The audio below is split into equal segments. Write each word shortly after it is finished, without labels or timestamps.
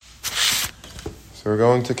So we're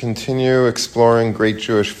going to continue exploring great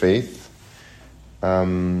Jewish faith.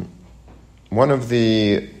 One of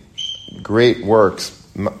the great works,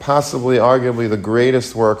 possibly, arguably the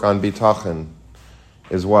greatest work on bitachon,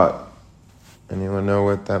 is what? Anyone know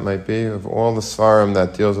what that might be? Of all the svarim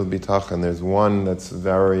that deals with bitachon, there's one that's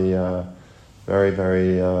very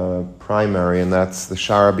primary, and that's the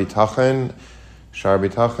Shara Bitachon. Shara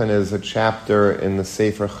Bitachon is a chapter in the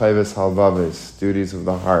Sefer Chayves Halvavis, Duties of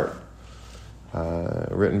the Heart,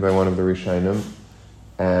 written by one of the Rishonim.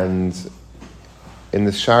 And in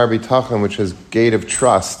the Shara Bitachon, which is Gate of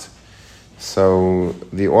Trust, so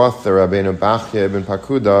the author, Rabbeinu Bachya ibn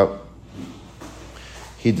Pakuda,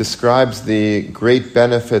 he describes the great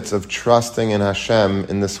benefits of trusting in Hashem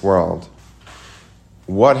in this world.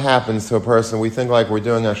 What happens to a person? We think like we're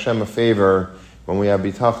doing Hashem a favor when we have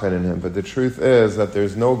bitachon in Him, but the truth is that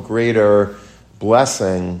there's no greater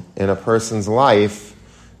blessing in a person's life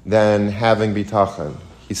than having bitachon.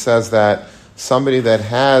 He says that somebody that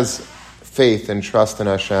has faith and trust in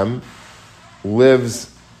Hashem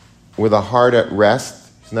lives with a heart at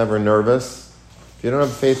rest. He's never nervous. If you don't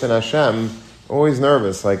have faith in Hashem, always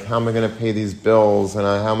nervous, like how am I going to pay these bills, and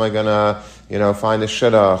how am I going to, find a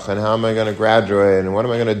shidduch, and how am I going to graduate, and what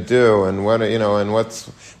am I going to do, and what, and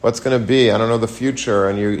what's going to be? I don't know the future,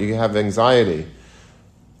 and you have anxiety,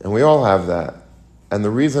 and we all have that. And the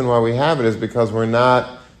reason why we have it is because we're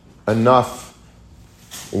not enough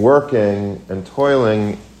working and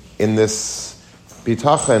toiling in this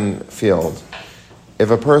bitachon field.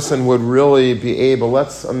 If a person would really be able,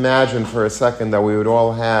 let's imagine for a second that we would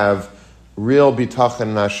all have real bitachon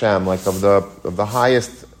in Hashem, like of the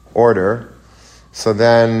highest order, so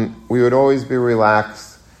then we would always be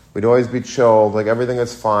relaxed, we'd always be chilled, like everything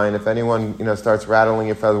is fine. If anyone starts rattling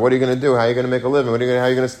your feathers, what are you going to do? How are you going to make a living? How are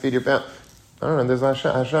you going to feed your family? I don't know, there's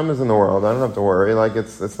Hashem is in the world, I don't have to worry, like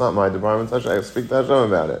it's not my department, I speak to Hashem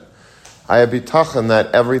about it. I have bitachon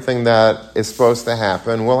that everything that is supposed to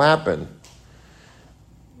happen will happen.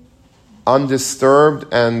 Undisturbed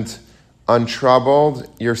and untroubled,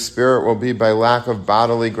 your spirit will be by lack of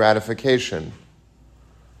bodily gratification.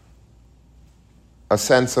 A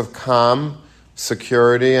sense of calm,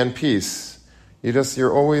 security, and peace.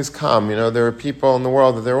 You're always calm. There are people in the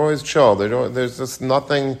world that they're always chill. There's just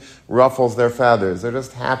nothing ruffles their feathers. They're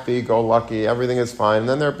just happy, go lucky, everything is fine. And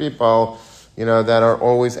then there are people, that are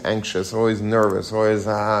always anxious, always nervous, always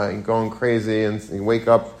going crazy, and you wake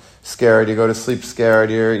up scared, you go to sleep scared,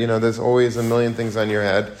 there's always a million things on your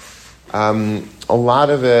head. A lot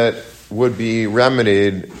of it would be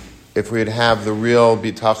remedied if we'd have the real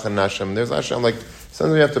bitachon Hashem. There's Hashem, like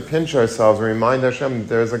sometimes we have to pinch ourselves and remind Hashem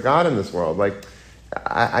there's a God in this world. Like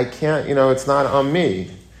I can't, it's not on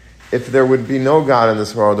me. If there would be no God in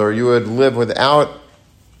this world, or you would live without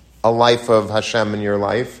a life of Hashem in your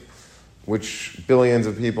life, which billions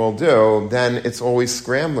of people do, then it's always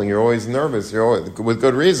scrambling. You're always nervous. You're always, with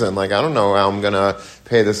good reason. Like, I don't know how I'm going to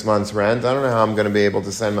pay this month's rent. I don't know how I'm going to be able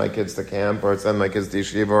to send my kids to camp, or send my kids to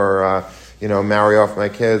yeshiva, or, marry off my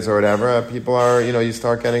kids or whatever. People are, you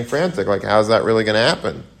start getting frantic. Like, how's that really going to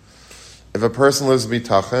happen? If a person lives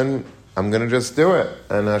bitachon, I'm going to just do it.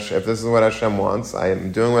 And if this is what Hashem wants, I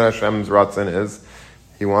am doing what Hashem's ratzon is.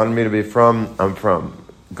 He wanted me to be from, I'm from.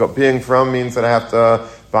 Being from means that I have to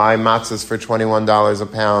buy matzahs for $21 a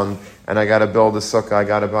pound, and I got to build a sukkah. I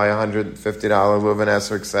got to buy a $150 Leuven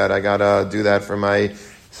Esrog set. I got to do that for my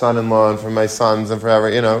son-in-law and for my sons and forever.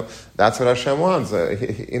 That's what Hashem wants. I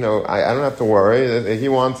don't have to worry. If He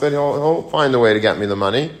wants it, He'll find a way to get me the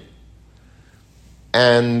money.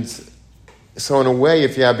 And so, in a way,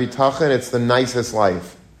 if you have bitachon, it's the nicest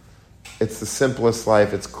life. It's the simplest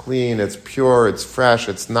life. It's clean. It's pure. It's fresh.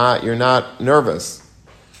 You're not nervous.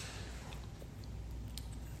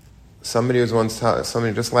 Somebody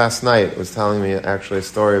just last night was telling me actually a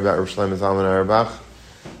story about Rav Shlomo Zalman Auerbach,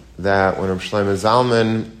 that when Rav Shlomo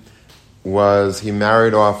Zalman he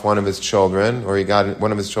married off one of his children, or he got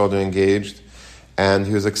one of his children engaged, and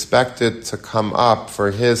he was expected to come up for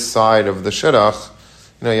his side of the shidduch.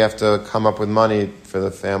 You have to come up with money for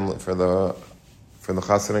the family, for the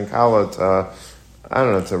chassid and kala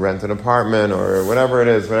to rent an apartment or whatever it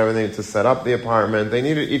is, whatever they need to set up the apartment. They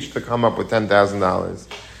needed each to come up with $10,000.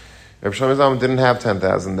 Rav Shlomo Zalman didn't have $10,000.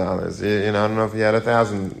 I don't know if he had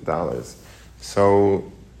 $1,000.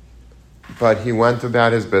 So, but he went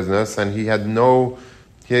about his business, and he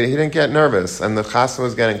didn't get nervous. And the chassan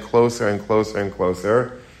was getting closer and closer and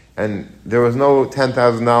closer, and there was no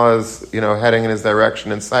 $10,000, heading in his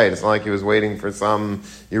direction in sight. It's not like he was waiting for some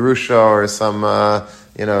Yerusha or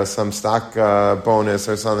some stock bonus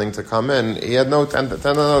or something to come in. He had no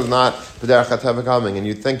 $10,000 was not b'derech hateva coming, and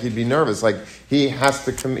you'd think he'd be nervous. Like he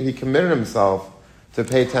committed himself to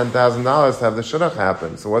pay $10,000 to have the shidduch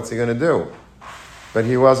happen. So what's he going to do? But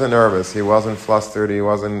he wasn't nervous. He wasn't flustered. He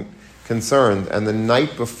wasn't concerned. And the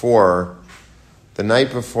night before the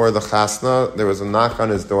chasna, there was a knock on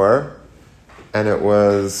his door, and it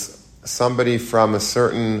was somebody from a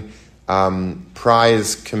certain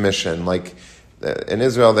prize commission. Like in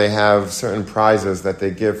Israel, they have certain prizes that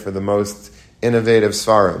they give for the most innovative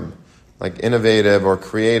svarim, like innovative or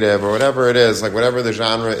creative or whatever it is, like whatever the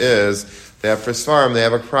genre is. They have for svarim, they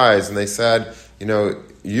have a prize, and they said,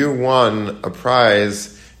 you won a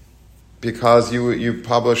prize because you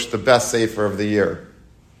published the best sefer of the year.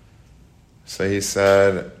 So he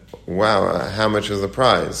said, wow, how much is the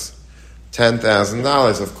prize?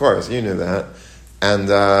 $10,000, of course, you knew that.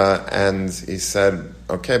 And he said,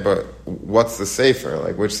 okay, but what's the sefer?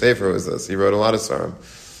 Like, which sefer was this? He wrote a lot of svarim.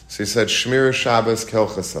 So he said, Shmir Shabbos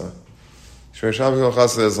Kilchasa. Shmir Shabbos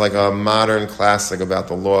Kilchasa is like a modern classic about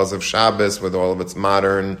the laws of Shabbos with all of its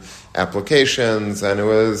modern applications, and it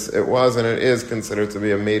was and it is considered to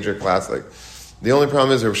be a major classic. The only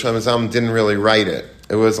problem is Rav Shlomo Zalman didn't really write it.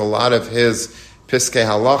 It was a lot of his Piskei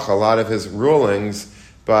Halacha, a lot of his rulings,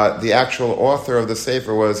 but the actual author of the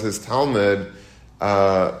Sefer was his Talmud,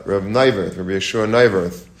 Rav Neuwirth, Rabbi Yeshua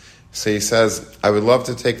Neuwirth. So he says, I would love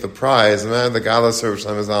to take the prize, and the Galas of Rav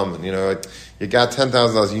Shlomo Zalman. You got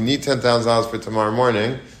 $10,000. You need $10,000 for tomorrow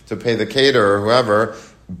morning to pay the caterer or whoever,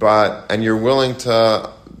 and you're willing to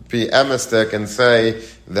be emistic and say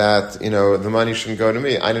that, the money shouldn't go to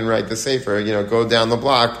me. I didn't write the Sefer. Go down the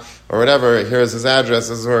block or whatever. Here's his address.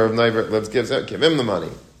 This is where Rav Neuwirth lives. Give him the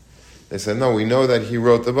money. They said, no, we know that he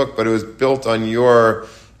wrote the book, but it was built on your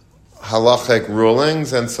halachic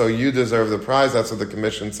rulings, and so you deserve the prize. That's what the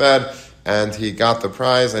commission said, and he got the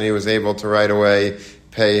prize, and he was able to right away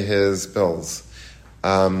pay his bills.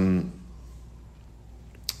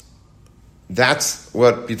 That's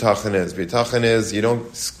what bitachon is. Bitachon is you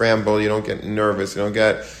don't scramble, you don't get nervous, you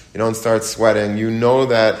don't start sweating. You know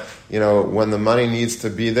that when the money needs to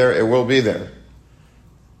be there, it will be there,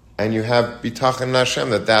 and you have bitachon in Hashem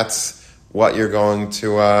that's what you're going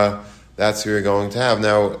to have.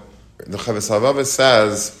 Now, the Chovos HaLevavos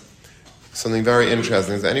says something very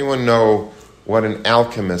interesting. Does anyone know what an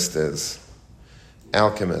alchemist is?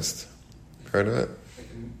 Alchemist. Heard of it? Like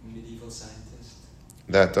a medieval scientist.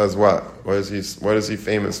 That does what? What is he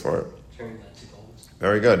famous for? Turning that to gold.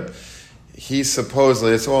 Very good. He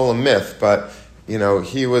supposedly, it's all a myth, but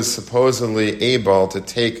he was supposedly able to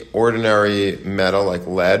take ordinary metal like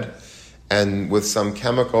lead and with some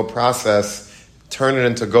chemical process turn it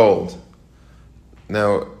into gold.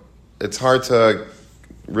 Now, it's hard to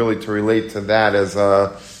relate to that as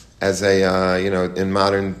a in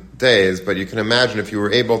modern days, but you can imagine if you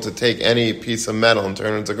were able to take any piece of metal and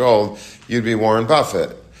turn it into gold, you'd be Warren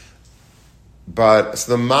Buffett. But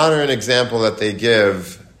so the modern example that they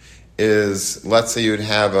give is, let's say you'd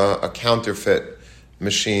have a counterfeit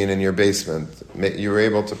machine in your basement. You were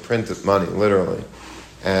able to print money, literally.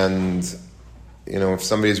 And, if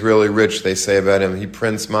somebody's really rich, they say about him, he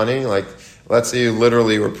prints money. Like, let's say you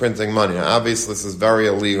literally were printing money. Now, obviously, this is very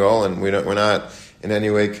illegal, and we're not in any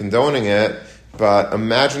way condoning it. But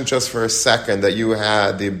imagine just for a second that you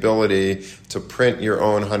had the ability to print your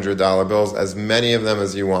own $100 bills, as many of them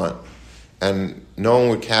as you want, and no one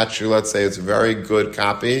would catch you. Let's say it's a very good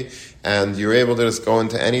copy, and you're able to just go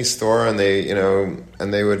into any store and they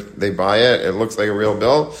buy it. It looks like a real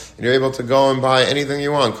bill, and you're able to go and buy anything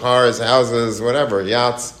you want: cars, houses, whatever,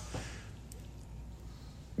 yachts.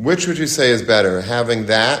 Which would you say is better, having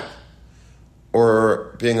that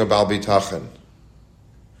or being a Baal Bitachon?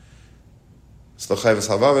 So the Chovos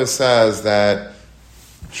HaLevavos says that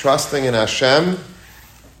trusting in Hashem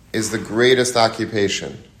is the greatest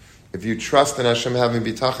occupation. If you trust in Hashem, having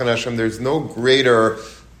bitachon in Hashem, there's no greater,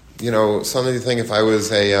 something you think, if I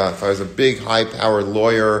was a big, high-powered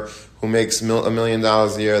lawyer who makes $1 million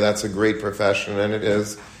a year, that's a great profession, and it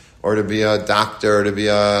is. Or to be a doctor, to be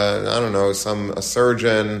a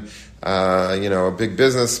surgeon, a big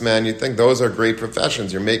businessman, you think those are great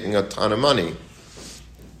professions. You're making a ton of money.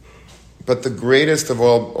 But the greatest of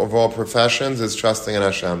all professions is trusting in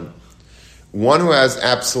Hashem. One who has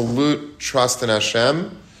absolute trust in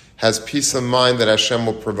Hashem has peace of mind that Hashem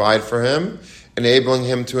will provide for him, enabling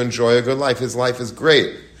him to enjoy a good life. His life is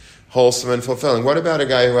great, wholesome and fulfilling. What about a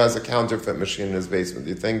guy who has a counterfeit machine in his basement?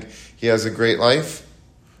 Do you think he has a great life?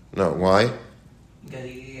 No. Why?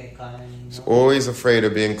 He's always afraid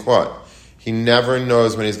of being caught. He never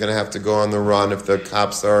knows when he's going to have to go on the run. If the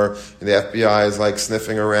cops the FBI is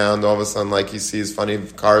sniffing around, all of a sudden he sees funny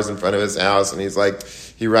cars in front of his house, and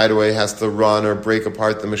he right away has to run or break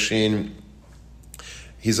apart the machine.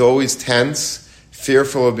 He's always tense,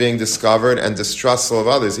 fearful of being discovered and distrustful of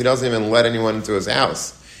others. He doesn't even let anyone into his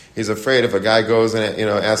house. He's afraid if a guy goes and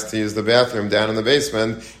asks to use the bathroom down in the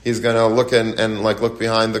basement, he's going to look and look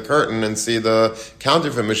behind the curtain and see the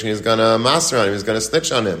counterfeit machine. He's going to master on him. He's going to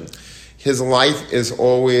snitch on him. His life is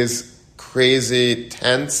always crazy,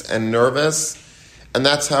 tense, and nervous, and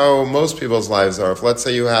that's how most people's lives are. If let's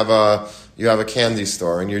say you have a candy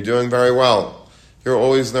store and you're doing very well, you're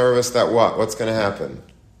always nervous that what's going to happen?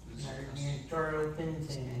 Your store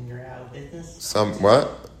opens and you're out of business.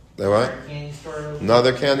 What? They what?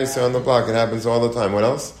 Another candy store on the block. It happens all the time. What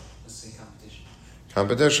else? Let's say competition.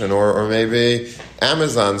 Competition, or maybe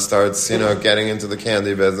Amazon starts, getting into the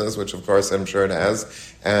candy business, which of course I'm sure it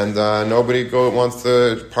has, and nobody wants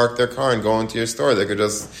to park their car and go into your store. They could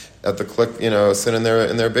just at the click, sit in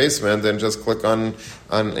their basement and just click on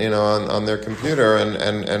their computer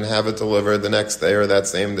and have it delivered the next day or that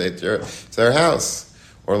same day to their house.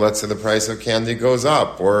 Or let's say the price of candy goes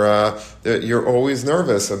up, or you're always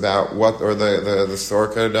nervous about or the store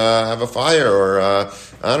could have a fire, or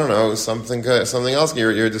I don't know, something else.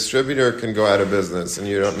 Your distributor can go out of business, and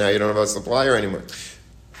you don't have a supplier anymore.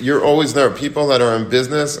 You're always there. People that are in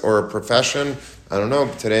business or a profession, I don't know,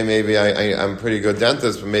 today maybe I'm a pretty good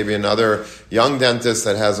dentist, but maybe another young dentist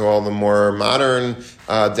that has all the more modern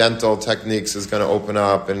dental techniques is going to open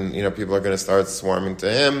up, and people are going to start swarming to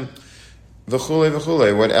him. V'chule,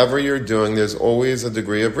 v'chule. Whatever you're doing, there's always a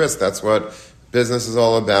degree of risk. That's what business is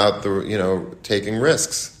all about, taking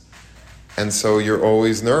risks. And so you're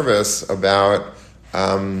always nervous about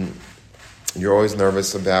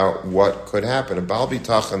what could happen. A Baal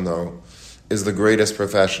Bitachon, though, is the greatest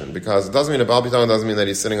profession, because it doesn't mean a Baal Bitachon doesn't mean that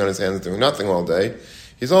he's sitting on his hands doing nothing all day.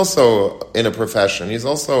 He's also in a profession. He's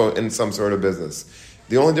also in some sort of business.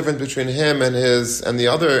 The only difference between him and the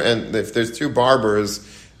other, and if there's two barbers,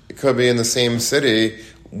 it could be in the same city,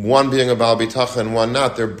 one being a Baal Bitachon, one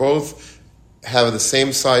not. They're both have the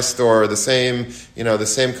same size store, the same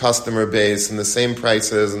customer base, and the same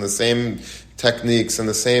prices, and the same techniques, and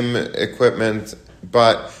the same equipment.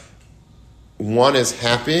 But one is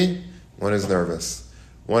happy, one is nervous.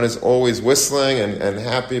 One is always whistling and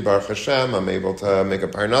happy, Baruch Hashem, I'm able to make a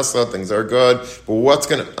parnasa, things are good.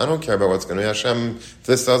 But I don't care about what's going to be. Hashem, if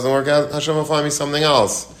this doesn't work out, Hashem will find me something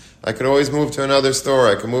else. I could always move to another store.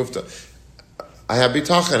 I have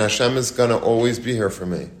bitachon. Hashem is going to always be here for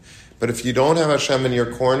me. But if you don't have Hashem in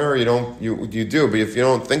your corner, you do. But if you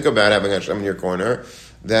don't think about having Hashem in your corner,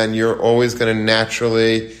 then you're always going to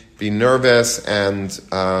naturally be nervous. And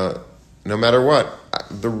no matter what,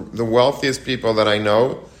 the wealthiest people that I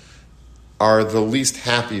know are the least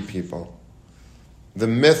happy people. The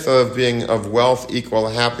myth of wealth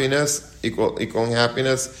equaling happiness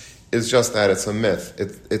is just that. It's a myth.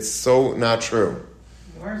 It's so not true.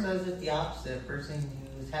 Gemara says it the opposite. A person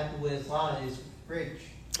who's happy with his lot is rich.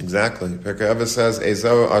 Exactly. Pirkei Avos says,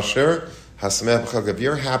 Ezo Asher Hasamech B'chag. If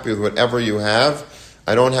you're happy with whatever you have,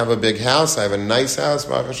 I don't have a big house, I have a nice house,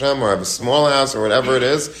 Baruch Hashem, or I have a small house, or whatever it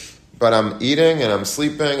is, but I'm eating and I'm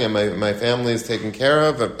sleeping and my family is taken care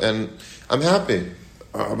of, and I'm happy.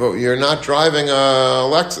 But you're not driving a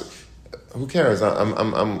Lexus. Who cares?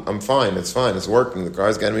 I'm fine. It's fine. It's working. The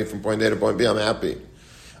car's getting me from point A to point B. I'm happy.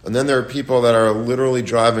 And then there are people that are literally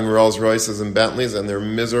driving Rolls Royces and Bentleys, and they're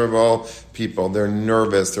miserable people. They're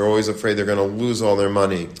nervous. They're always afraid they're going to lose all their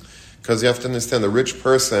money. Because you have to understand, the rich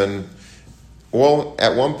person,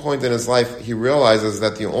 at one point in his life, he realizes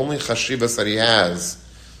that the only chashivas that he has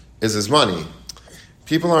is his money.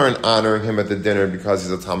 People aren't honoring him at the dinner because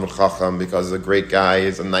he's a Talmid Chacham, because he's a great guy,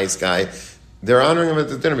 he's a nice guy. They're honoring him at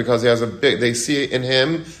the dinner because he has they see in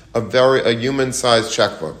him a human-sized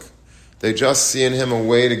checkbook. They just see in him a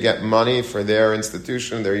way to get money for their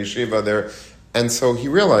institution, their yeshiva, and so he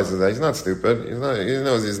realizes that. He's not stupid. He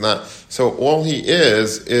knows he's not. So all he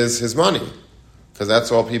is his money. Because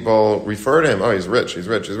that's all people refer to him. Oh, he's rich, he's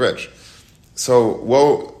rich, he's rich.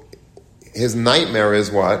 So, his nightmare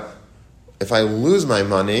is what? If I lose my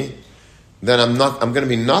money, then I'm going to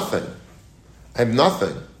be nothing. I have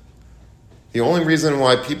nothing. The only reason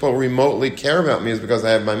why people remotely care about me is because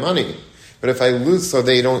I have my money. But if I lose,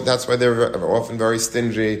 that's why they're often very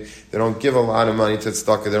stingy. They don't give a lot of money to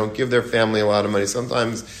tzedakah. They don't give their family a lot of money.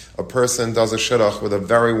 Sometimes a person does a shidduch with a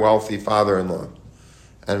very wealthy father-in-law.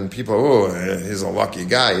 And people, he's a lucky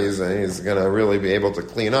guy. He's going to really be able to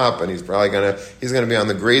clean up, and he's going to be on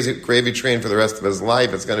the gravy train for the rest of his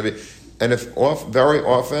life. It's going to be, and very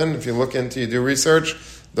often, if you look into, you do research,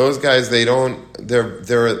 those guys, they're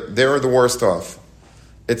the worst off.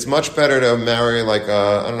 It's much better to marry like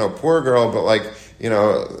a, poor girl, but like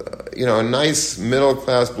a nice middle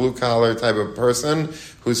class blue collar type of person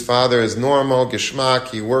whose father is normal, geshmak,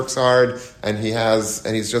 he works hard, and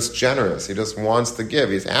he's just generous. He just wants to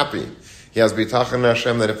give. He's happy. He has bitachon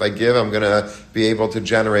Hashem that if I give, I'm going to be able to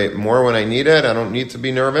generate more when I need it. I don't need to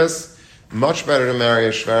be nervous. Much better to marry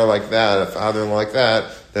a shver like that, a father-in-law like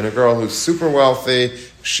that, than a girl who's super wealthy.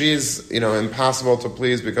 She's, impossible to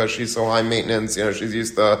please because she's so high maintenance. She's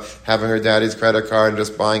used to having her daddy's credit card and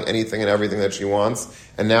just buying anything and everything that she wants.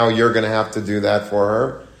 And now you're going to have to do that for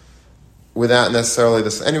her without necessarily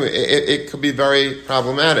this. Anyway, it could be very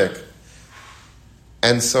problematic.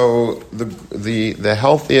 And so the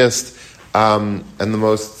healthiest and the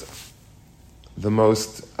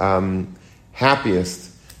most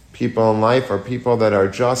happiest people in life are people that are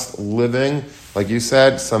just living, like you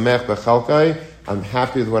said, samech bechalkai. I'm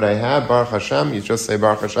happy with what I have, Baruch Hashem. You just say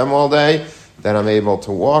Baruch Hashem all day. Then I'm able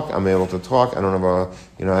to walk. I'm able to talk. I don't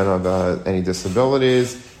have any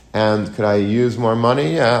disabilities. And could I use more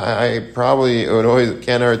money? I probably it would always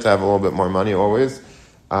can't hurt to have a little bit more money always.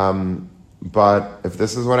 But if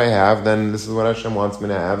this is what I have, then this is what Hashem wants me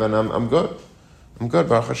to have, and I'm good. I'm good,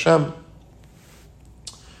 Baruch Hashem.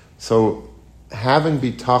 So, having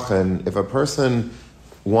bitachon, if a person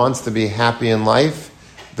wants to be happy in life,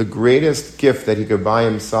 the greatest gift that he could buy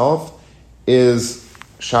himself is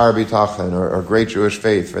shar bitachon, or great Jewish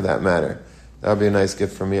faith, for that matter. That would be a nice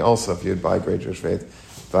gift for me also, if you'd buy great Jewish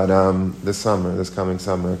faith. But this coming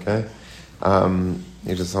summer, okay?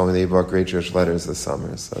 You just told me that you bought great Jewish letters this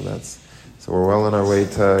summer, so we're well on our way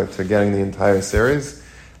to getting the entire series.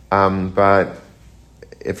 But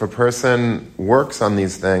if a person works on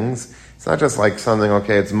these things, it's not just like something,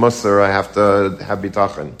 okay, it's musar, I have to have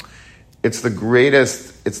bitachon. It's the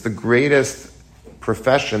greatest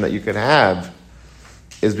profession that you could have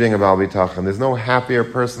is being a Baal bitachon. There's no happier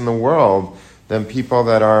person in the world than people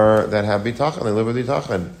that have bitachon. They live with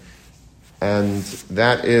bitachon. And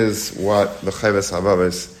that is what the Chovos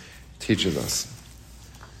HaLevavos teaches us.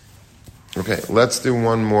 Okay, let's do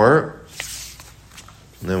one more,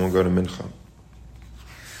 and then we'll go to Mincha. All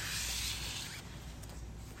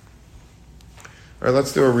right,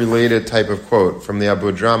 let's do a related type of quote from the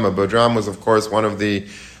Abu Dram. Abu Dram was, of course, one of the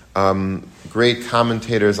great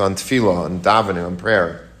commentators on tefillah, on davening, on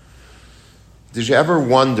prayer. Did you ever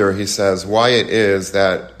wonder, he says, why it is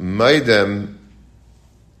that Maidim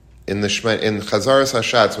in Chazaras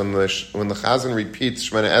Hashatz, when the Chazan repeats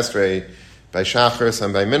Shemona Esrei by Shacharis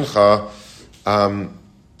and by Mincha,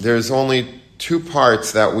 there's only two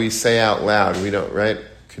parts that we say out loud. We don't, right?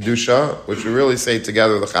 Kedusha, which we really say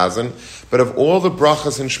together with the Chazan. But of all the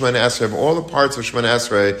brachas in Shemona Esrei, of all the parts of Shemona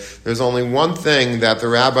Esrei, there's only one thing that the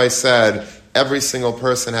rabbi said every single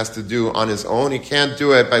person has to do on his own. He can't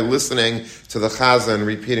do it by listening to the Chazan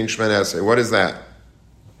repeating Shemona Esrei. What is that?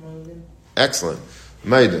 Maidim. Excellent.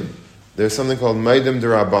 Maidim. There's something called Maidim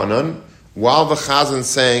D'Rabbanan. While the Chazan's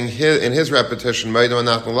saying in his repetition, Maidim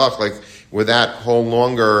Anachnulach, like with that whole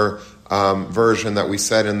longer version that we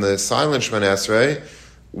said in the silent Shemona Esrei,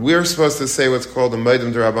 we're supposed to say what's called a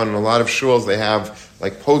Maidim D'Rabbanan. A lot of shuls, they have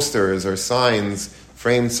like posters or signs,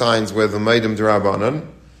 framed signs with a Maidim D'Rabbanan.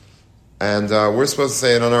 And we're supposed to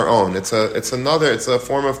say it on our own. It's a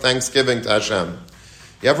form of thanksgiving to Hashem.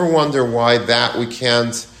 You ever wonder why that we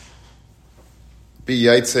can't be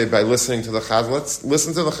Yaitse by listening to the Chazan? Let's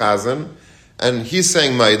listen to the Chazan, and he's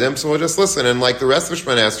saying Maidim, so we'll just listen. And like the rest of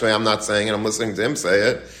Shemona Esrei, I'm not saying it, I'm listening to him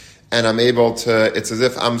say it, and I'm able to, it's as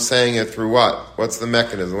if I'm saying it through what? What's the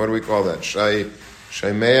mechanism? What do we call that?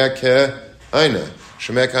 Shemea Ke'aina.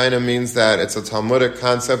 Shemea Ke'aina means that it's a Talmudic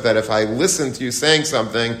concept that if I listen to you saying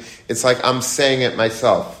something, it's like I'm saying it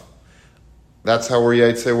myself. That's how we're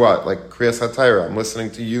Yaitse what? Like Kriyas HaTorah. I'm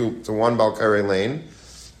listening to you, to one Balkarei lane,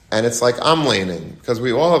 and it's like I'm laning, because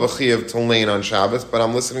we all have a chiyuv to lane on Shabbos, but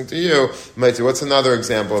I'm listening to you. What's another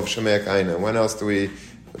example of Shemea Ke'aina? When else do we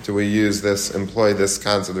employ this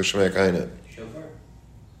concept of Shemea Ke'aina?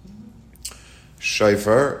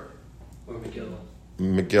 Shofar. Or Megillah.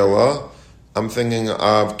 Megillah. I'm thinking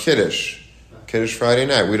of Kiddush. Kiddush Friday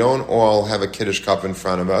night. We don't all have a Kiddush cup in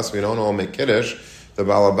front of us. We don't all make Kiddush. The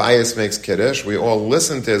Baal Habayis makes Kiddush. We all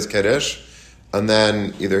listen to his Kiddush. And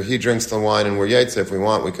then either he drinks the wine and we're Yaitse. If we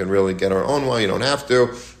want, we could really get our own wine. You don't have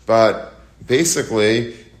to. But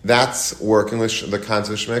basically, that's working with the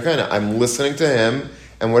concept of Shemea Ke'aina. I'm listening to him,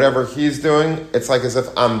 and whatever he's doing, it's like as if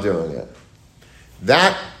I'm doing it.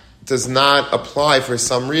 That does not apply for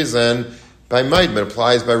some reason by Maidim. It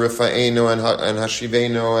applies by Rifa'enu and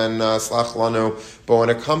Hashivenu and Slach Lanu. But when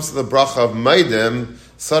it comes to the bracha of Maidim,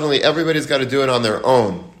 suddenly everybody's got to do it on their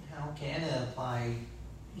own. How can it apply?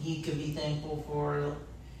 He could be thankful for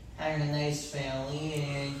having a nice family,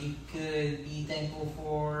 and you could be thankful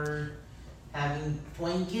for having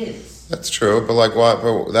 20 kids. That's true, but like what?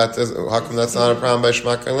 But that is, how come that's not a problem by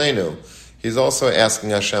Shema Kalenu? He's also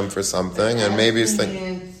asking Hashem for something, and maybe he's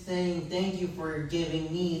thinking, saying thank you for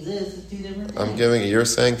giving me this is two different things. You're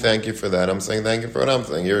saying thank you for that. I'm saying thank you for what I'm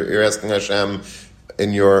saying. You're asking Hashem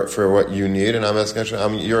for what you need, and I'm asking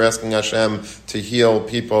Hashem. You're asking Hashem to heal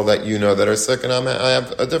people that you know that are sick, and I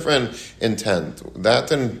have a different intent. That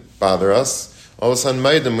didn't bother us. All of a sudden,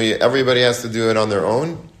 Maidim, everybody has to do it on their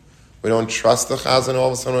own. We don't trust the Chazan all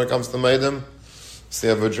of a sudden when it comes to Maidim. See,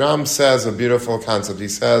 Avraham says a beautiful concept. He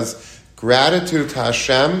says, gratitude to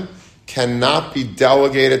Hashem cannot be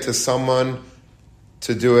delegated to someone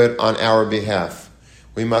to do it on our behalf.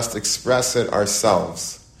 We must express it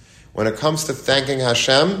ourselves. When it comes to thanking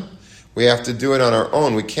Hashem, we have to do it on our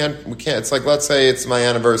own. We can't, it's like, let's say it's my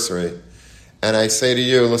anniversary. And I say to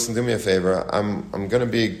you, listen, do me a favor. I'm going to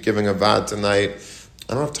be giving a vad tonight.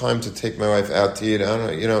 I don't have time to take my wife out to eat. I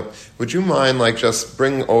don't know, would you mind just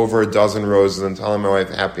bring over a dozen roses and telling my wife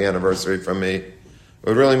happy anniversary from me? It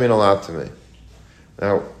would really mean a lot to me.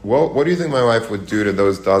 Now, what do you think my wife would do to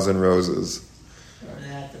those dozen roses?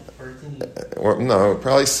 No,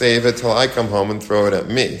 probably save it till I come home and throw it at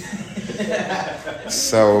me.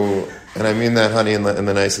 So, and I mean that, honey, in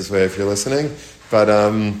the nicest way if you're listening. But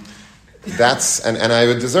that's, and I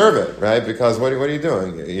would deserve it, right? Because what are you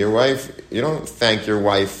doing? Your wife, you don't thank your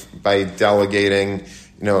wife by delegating,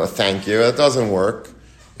 a thank you. That doesn't work.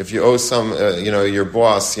 If you owe your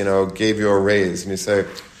boss, gave you a raise, and you say,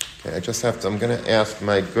 okay, I'm going to ask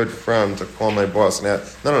my good friend to call my boss. And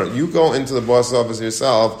no, you go into the boss's office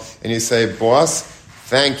yourself, and you say, boss,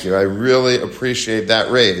 thank you. I really appreciate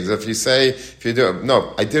that raise. If you do it,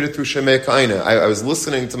 no, I did it through Shemei Kaina. I was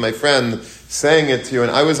listening to my friend saying it to you,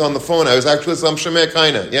 and I was on the phone. I was actually some Shemei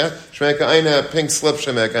Kaina. Yeah? Shemei Kaina, pink slip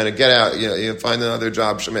Shemei Kaina. Get out. You find another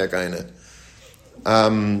job, Shemei Kaina.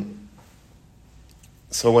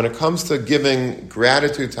 So when it comes to giving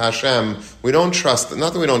gratitude to Hashem, we don't trust,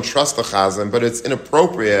 not that we don't trust the Chazan, but it's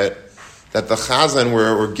inappropriate that the Chazan,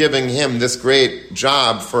 we're giving him this great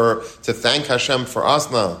job to thank Hashem for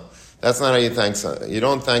us. No, that's not how you thank. You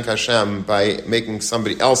don't thank Hashem by making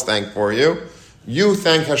somebody else thank for you. You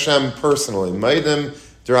thank Hashem personally. Maidim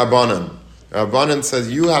d'Rabbanan. Rabbanan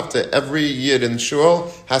says you have to, every Yid in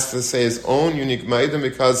Shul has to say his own unique Maidim,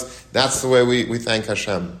 because that's the way we thank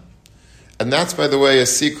Hashem. And that's, by the way, a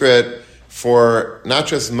secret for not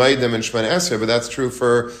just Maidim and Shemana Esrei, but that's true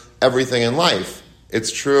for everything in life.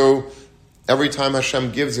 It's true every time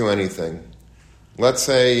Hashem gives you anything. Let's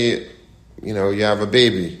say, you have a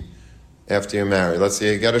baby after you're married. Let's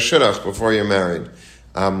say you get a shidduch before you're married.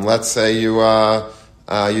 Let's say you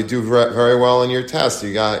do very well in your test.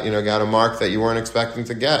 You got a mark that you weren't expecting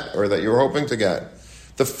to get, or that you were hoping to get.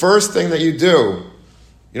 The first thing that you do,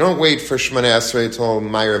 you don't wait for Shemana Esrei till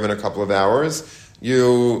Ma'ariv in a couple of hours.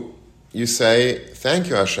 You say, thank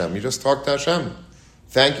you, Hashem. You just talk to Hashem.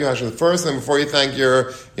 Thank you, Hashem. The first thing, before you thank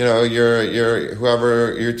your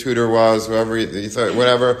whoever your tutor was, whoever you thought,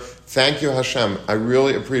 whatever, thank you, Hashem. I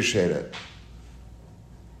really appreciate it.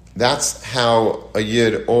 That's how a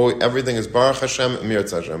Yid, everything is Baruch Hashem,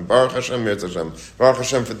 Mirz Hashem. Baruch Hashem, Mirz Hashem. Baruch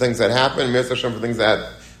Hashem for things that happen, Mirz Hashem for things that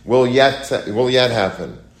will yet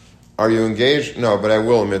happen. Are you engaged? No, but I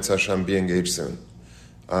will, Mirz Hashem, be engaged soon.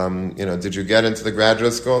 Did you get into the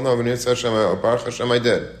graduate school? No, but Mirz Hashem, Baruch Hashem, I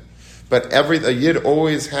did. But a Yid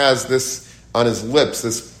always has this on his lips,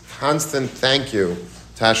 this constant thank you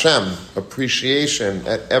to Hashem, appreciation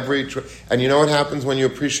at every... And you know what happens when you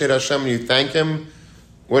appreciate Hashem and you thank Him?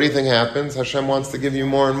 What do you think happens? Hashem wants to give you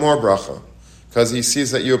more and more bracha, because He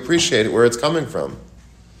sees that you appreciate it, where it's coming from.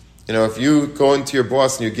 If you go into your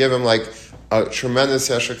boss and you give him a tremendous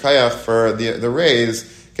yashakayach for the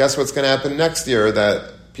raise, guess what's going to happen next year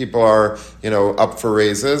that people are, up for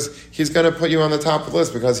raises? He's going to put you on the top of the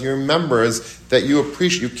list, because he remembers that you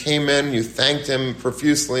came in, you thanked him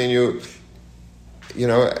profusely, and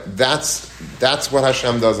that's what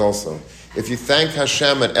Hashem does also. If you thank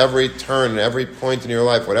Hashem at every turn, every point in your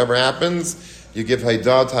life, whatever happens, you give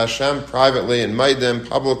Haidah to Hashem privately, in Maidim,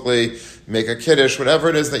 publicly, make a kiddush, whatever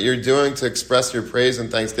it is that you're doing to express your praise and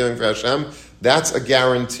thanksgiving for Hashem, that's a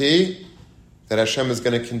guarantee that Hashem is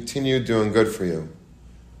going to continue doing good for you.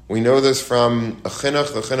 We know this from a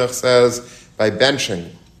chinuch. The chinuch says by benching.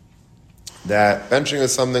 That benching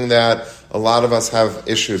is something that a lot of us have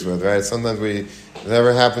issues with, right? Sometimes it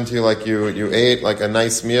ever happened to you, like you ate a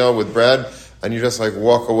nice meal with bread, and you just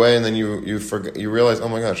walk away, and then you realize, oh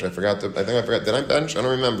my gosh, I forgot. Did I bench? I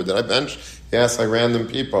don't remember. Did I bench? You ask random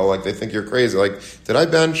people, they think you're crazy. Did I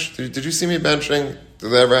bench? Did you see me benching? Did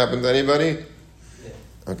that ever happen to anybody?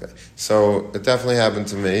 Okay, so it definitely happened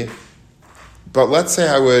to me. But let's say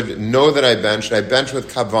I would know that I bench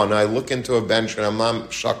with kavanah, I look into a bench and I'm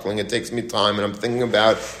not shuckling, it takes me time, and I'm thinking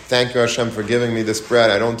about, thank you Hashem for giving me this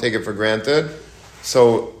bread, I don't take it for granted.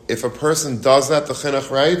 So if a person does that, the chinuch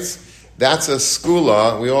writes, that's a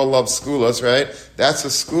skula, we all love skulas, right? That's a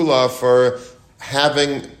skula for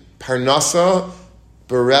having parnasa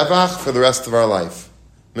berevach for the rest of our life.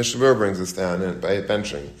 Mishnah Berurah brings this down by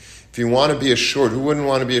benching. If you want to be assured, who wouldn't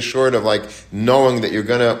want to be assured of like knowing that you're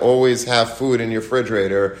going to always have food in your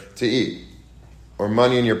refrigerator to eat or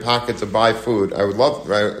money in your pocket to buy food? I would love,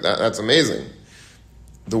 right? That's amazing.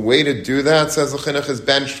 The way to do that, says the chinuch, is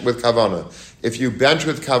bench with kavanah. If you bench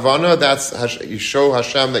with kavanah, you show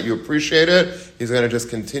Hashem that you appreciate it. He's going to just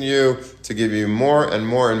continue to give you more and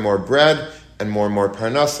more and more bread and more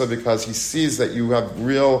parnasa because he sees that you have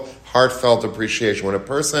real heartfelt appreciation.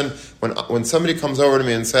 When somebody comes over to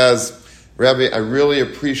me and says, Rabbi, I really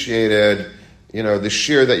appreciated, the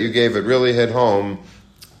shir that you gave, it really hit home,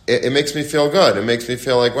 it makes me feel good. It makes me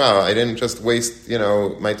feel like, wow, I didn't just waste,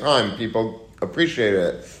 my time. People appreciate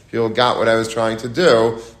it. People got what I was trying to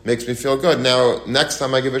do. Makes me feel good. Now, next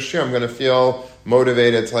time I give a shir, I'm going to feel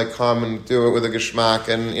motivated to come and do it with a geschmack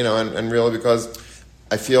and really because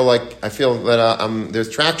I feel that there's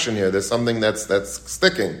traction here. There's something that's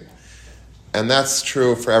sticking. And that's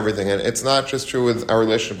true for everything. And it's not just true with our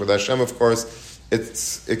relationship with Hashem, of course.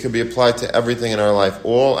 It can be applied to everything in our life.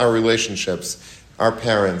 All our relationships, our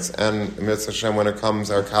parents, and Mitzvah Hashem, when it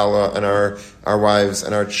comes, our kala, and our wives,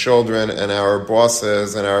 and our children, and our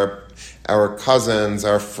bosses, and our cousins,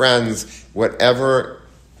 our friends, whatever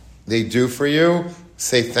they do for you,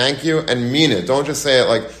 say thank you and mean it. Don't just say it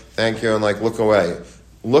like, thank you, and look away.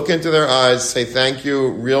 Look into their eyes, say thank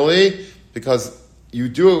you, really, because you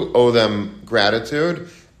do owe them gratitude,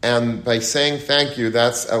 and by saying thank you,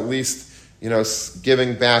 that's at least,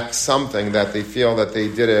 giving back something that they feel that they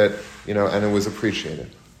did it, and it was appreciated.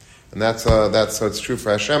 And that's so it's true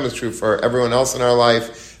for Hashem, it's true for everyone else in our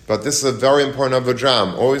life, but this is a very important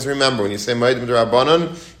avojam. Always remember, when you say Ma'adim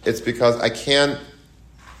D'Rabbanan, it's because I can't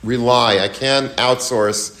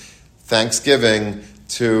outsource Thanksgiving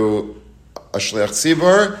to a shliach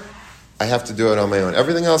tzibur. I have to do it on my own.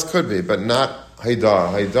 Everything else could be, but not Haida,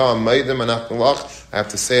 Maidim, Anachnulach. I have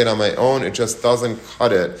to say it on my own. It just doesn't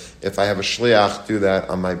cut it if I have a shliach do that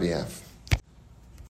on my behalf.